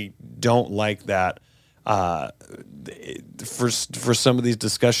personally don't like that for some of these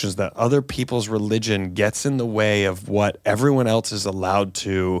discussions that other people's religion gets in the way of what everyone else is allowed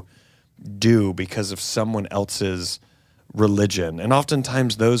to do because of someone else's religion. And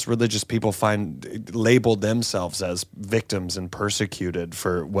oftentimes those religious people label themselves as victims and persecuted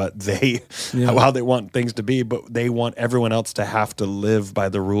for what how they want things to be, but they want everyone else to have to live by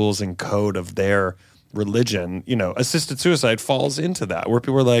the rules and code of their religion. Assisted suicide falls into that, where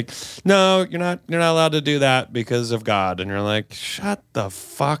people are like, no, you're not allowed to do that because of God. And you're like, shut the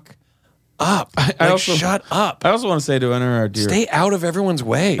fuck up. Shut up. I also want to say to our dear... Stay out of everyone's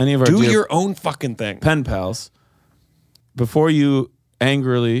way. Do your own fucking thing. Pen pals, before you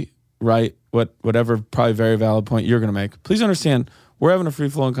angrily write whatever probably very valid point you're going to make, please understand we're having a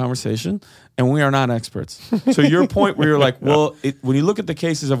free-flowing conversation and we are not experts. So your point where you're like, well, when you look at the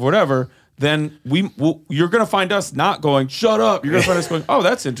cases of whatever, then you're going to find us not going, shut up. You're going to find us going, oh,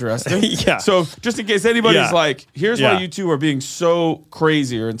 that's interesting. Yeah. So just in case anybody's like, here's why you two are being so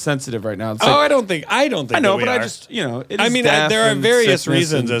crazy or insensitive right now. It's like, I don't think. I know, but I just, it is I mean, death there are and various sickness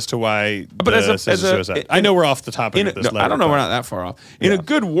reasons and- as to why. But as a suicide. I know we're off the topic of this. I don't know. We're not that far off. In a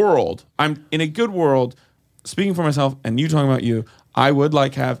good world, speaking for myself and you talking about you, I would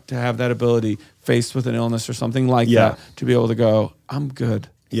like to have that ability faced with an illness or something like that to be able to go, I'm good.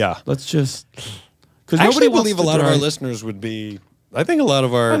 Yeah. Let's just... I actually believe a lot of our listeners would be... I think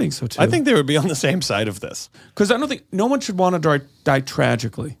so too. I think they would be on the same side of this. Because I don't think... No one should want to die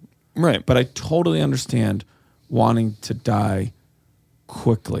tragically. Right. But I totally understand wanting to die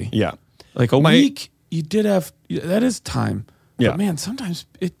quickly. Yeah. Like a week, you did have... That is time. Yeah. But man, sometimes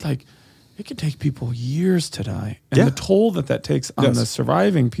it can take people years to die. And the toll that takes on the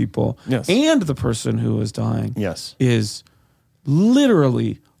surviving people and the person who is dying is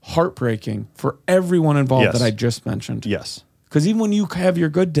literally heartbreaking for everyone involved that I just mentioned. Yes. Because even when you have your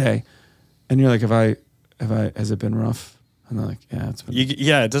good day and you're like, has it been rough? And they're like, yeah, it's been...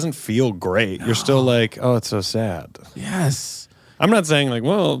 it doesn't feel great. No. You're still like, oh, it's so sad. Yes. I'm not saying like,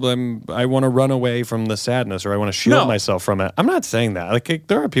 well, I want to run away from the sadness or I want to shield myself from it. I'm not saying that. Like,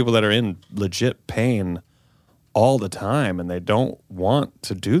 there are people that are in legit pain all the time and they don't want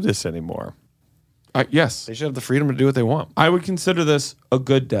to do this anymore. Yes. They should have the freedom to do what they want. I would consider this a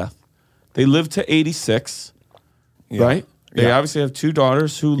good death. They lived to 86, right? They obviously have 2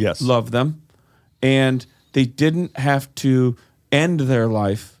 daughters who love them, and they didn't have to end their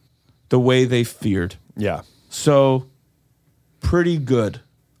life the way they feared. Yeah. So, pretty good,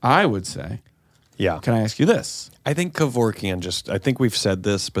 I would say. Yeah. Can I ask you this? I think Kevorkian I think we've said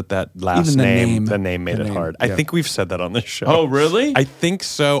this, but that last name made it hard. I think we've said that on this show. Oh, really? I think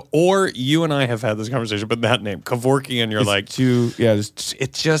so. Or you and I have had this conversation, but that name, Kevorkian, you're like...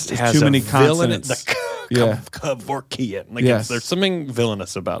 it just has too many villainous... consonants. Kevorkian. Like there's something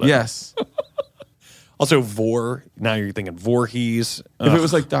villainous about it. Yes. Also, now you're thinking Voorhees. If it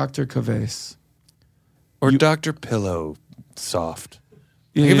was like Dr. Cavase. Or Dr. Pillow Soft.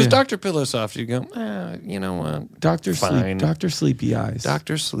 If it was Dr. Pillow Soft, you'd go, you know what? Dr. Sleepy Eyes.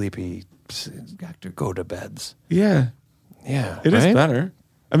 Dr. Sleepy. Dr. Go to Beds. Yeah. Yeah. It is better.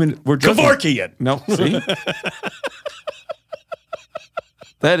 I mean, we're just... Kevorkian. No, see?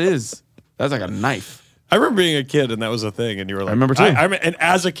 That's like a knife. I remember being a kid and that was a thing, and you were like, I remember too. And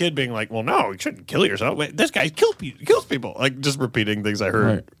as a kid being like, well, no, you shouldn't kill yourself. Wait, this guy kills people. Like just repeating things I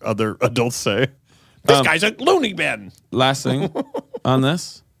heard other adults say. This guy's a loony bin. Last thing on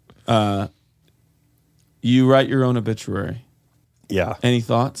this, you write your own obituary. Yeah. Any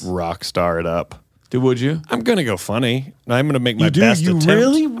thoughts? Rock star it up. Would you? I'm gonna go funny. I'm gonna make my best attempt.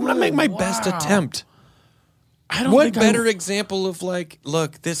 Really? I'm gonna make my best attempt. What better example of like,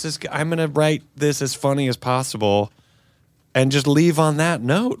 look, I'm going to write this as funny as possible and just leave on that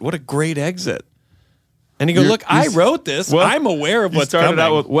note. What a great exit. And you go, look, I wrote this. Well, I'm aware of what's coming.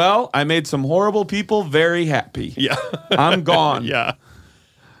 Out with, I made some horrible people very happy. Yeah. I'm gone. Yeah.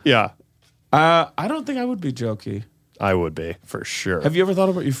 Yeah. I don't think I would be jokey. I would be, for sure. Have you ever thought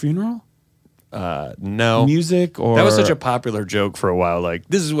about your funeral? No. Music or... That was such a popular joke for a while. Like,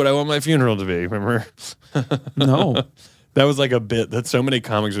 this is what I want my funeral to be. Remember? No. That was like a bit that so many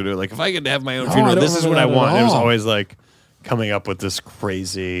comics would do. Like, if I could have my own funeral, this is what I want. It was always like coming up with this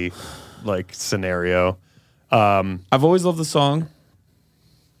crazy like scenario. I've always loved the song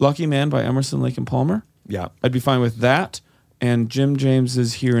Lucky Man by Emerson, Lake and Palmer. Yeah. I'd be fine with that and Jim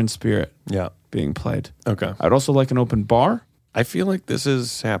James's Here in Spirit being played. Okay. I'd also like an open bar. I feel like this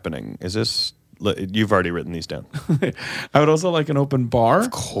is happening. Is this... You've already written these down. I would also like an open bar.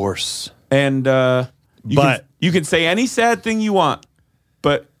 Of course. And you can say any sad thing you want,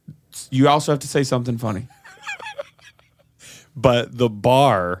 but you also have to say something funny. But the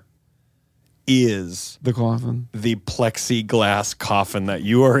bar is the coffin, the plexiglass coffin that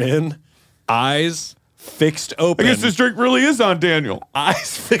you are in. Eyes fixed open. I guess this drink really is on Daniel.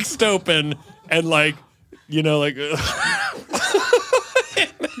 Eyes fixed open and like, you know, like...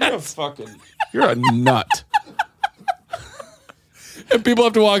 You're a nut. And people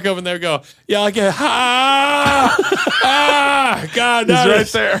have to walk up and they go, yeah, like, God, that right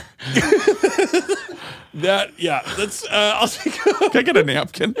is there. That's, I'll take Can I get a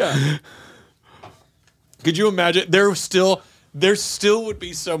napkin? Yeah. Could you imagine? There still would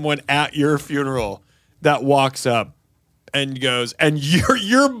be someone at your funeral that walks up and goes, and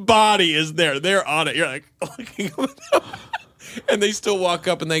your body is there. They're on it. You're like, looking up. And they still walk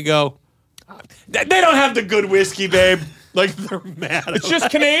up and they go, they don't have the good whiskey, babe. Like, they're mad. It's just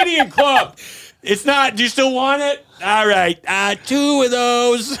Canadian Club. It's not. Do you still want it? All right. 2 of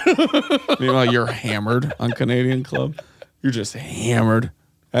those. Meanwhile, you're hammered on Canadian Club. You're just hammered.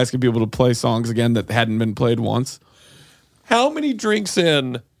 Asking people to play songs again that hadn't been played once. How many drinks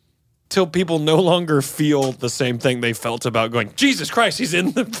in till people no longer feel the same thing they felt about going, Jesus Christ, he's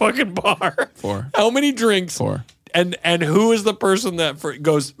in the fucking bar? 4. How many drinks? 4. And who is the person that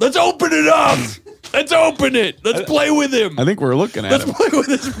goes, let's open it up. Let's open it. Let's play with him. I think we're looking at him. Let's play with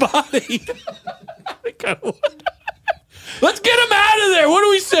his body. Let's get him out of there. What do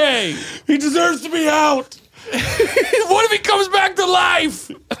we say? He deserves to be out. What if he comes back to life?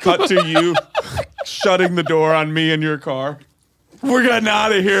 Cut to you shutting the door on me in your car. We're getting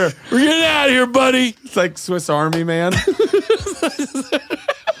out of here. We're getting out of here, buddy. It's like Swiss Army Man.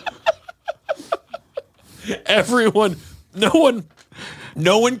 Everyone, no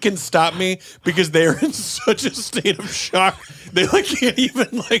one can stop me because they are in such a state of shock. They can't even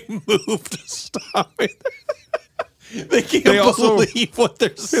move to stop me. They can't believe what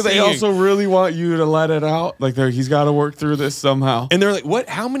they're seeing. They also really want you to let it out. Like he's got to work through this somehow. And they're like, "What?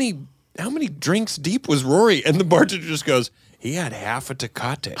 How many drinks deep was Rory?" And the bartender just goes, "He had half a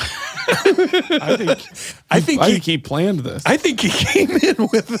Tecate." I think he planned this. I think he came in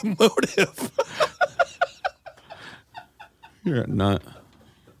with a motive. You're a nut.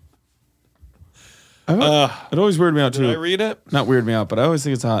 It always weirded me out too. Did I read it? Not weird me out, but I always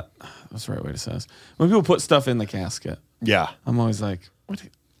think it's hot. That's the right way to say this. When people put stuff in the casket, Yeah. I'm always like,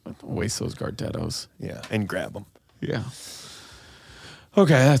 don't waste those Gardettos. Yeah. And grab them. Yeah.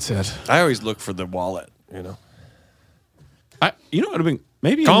 Okay, that's it. I always look for the wallet, you know. You know what would have been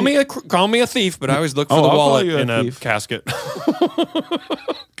maybe Call me a thief, but I always look for the I'll call wallet you a in a thief. casket.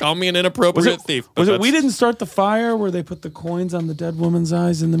 Call me an inappropriate thief. but Was it that's- We Didn't Start the Fire where they put the coins on the dead woman's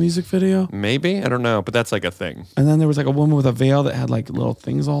eyes in the music video? Maybe, I don't know, but that's like a thing. And then there was like a woman with a veil that had like little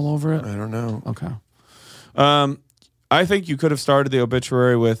things all over it. I don't know. Okay. I think you could have started the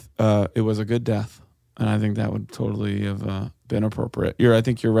obituary with it was a good death. And I think that would totally have been appropriate. I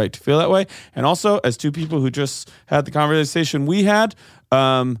think you're right to feel that way. And also, as two people who just had the conversation we had,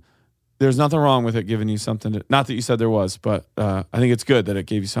 there's nothing wrong with it giving you something to, not that you said there was, but I think it's good that it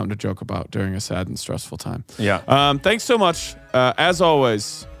gave you something to joke about during a sad and stressful time. Yeah. Thanks so much. As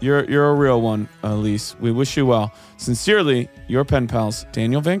always, you're a real one, Elise. We wish you well. Sincerely, your pen pals,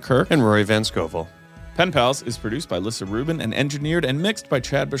 Daniel Van Kirk And Rory Van Scovel. Pen Pals is produced by Lissa Rubin and engineered and mixed by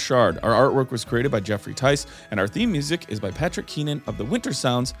Chad Bouchard. Our artwork was created by Jeffrey Tice, and our theme music is by Patrick Keenan of The Winter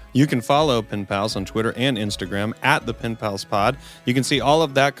Sounds. You can follow Pen Pals on Twitter and Instagram at the Pen Pals Pod. You can see all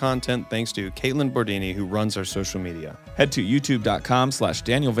of that content thanks to Caitlin Bordini, who runs our social media. Head to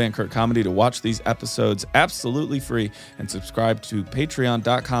youtube.com/Daniel Van Kirk Comedy to watch these episodes absolutely free, and subscribe to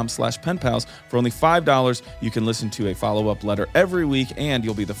patreon.com/penpals. For only $5, you can listen to a follow-up letter every week, and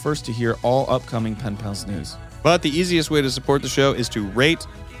you'll be the first to hear all upcoming Pen Pals news. But the easiest way to support the show is to rate,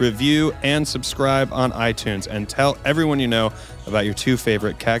 review, and subscribe on iTunes, and tell everyone you know about your 2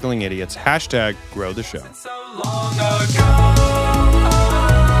 favorite cackling idiots. #GrowTheShow. So long ago.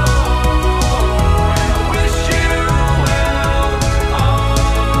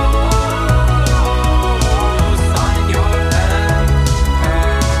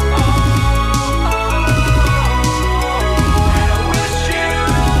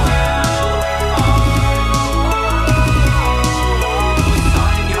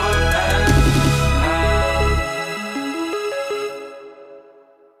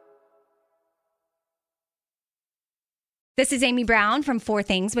 This is Amy Brown from 4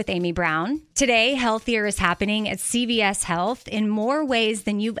 Things with Amy Brown. Today, healthier is happening at CVS Health in more ways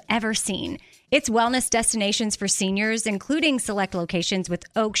than you've ever seen. It's wellness destinations for seniors, including select locations with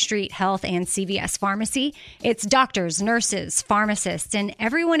Oak Street Health and CVS Pharmacy. It's doctors, nurses, pharmacists, and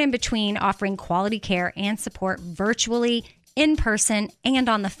everyone in between offering quality care and support virtually, in person, and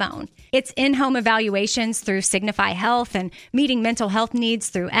on the phone. It's in-home evaluations through Signify Health and meeting mental health needs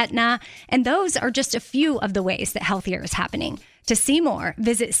through Aetna. And those are just a few of the ways that healthier is happening. To see more,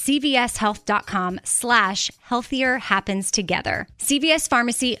 visit cvshealth.com/healthier happens together. CVS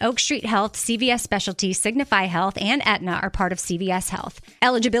Pharmacy, Oak Street Health, CVS Specialty, Signify Health, and Aetna are part of CVS Health.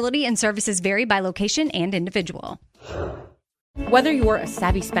 Eligibility and services vary by location and individual. Whether you're a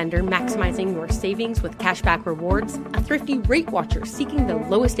savvy spender maximizing your savings with cashback rewards, a thrifty rate watcher seeking the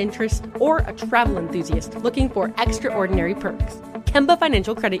lowest interest, or a travel enthusiast looking for extraordinary perks, Kemba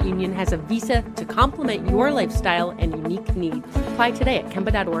Financial Credit Union has a visa to complement your lifestyle and unique needs. Apply today at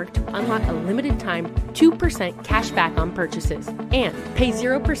Kemba.org to unlock a limited-time 2% cash back on purchases and pay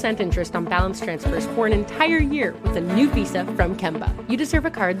 0% interest on balance transfers for an entire year with a new visa from Kemba. You deserve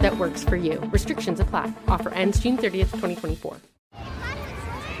a card that works for you. Restrictions apply. Offer ends June 30th, 2024.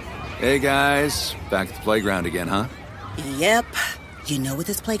 Hey guys, back at the playground again, huh? Yep. You know what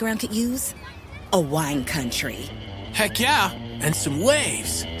this playground could use? A wine country. Heck yeah, and some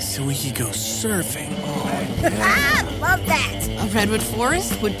waves, so we could go surfing. Oh, yeah. Love that. A redwood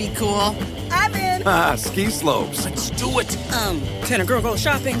forest would be cool. I'm in. Ski slopes. Let's do it. Can a girl go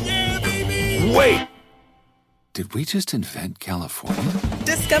shopping? Yeah, baby. Wait. Did we just invent California?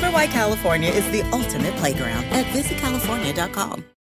 Discover why California is the ultimate playground at visitcalifornia.com.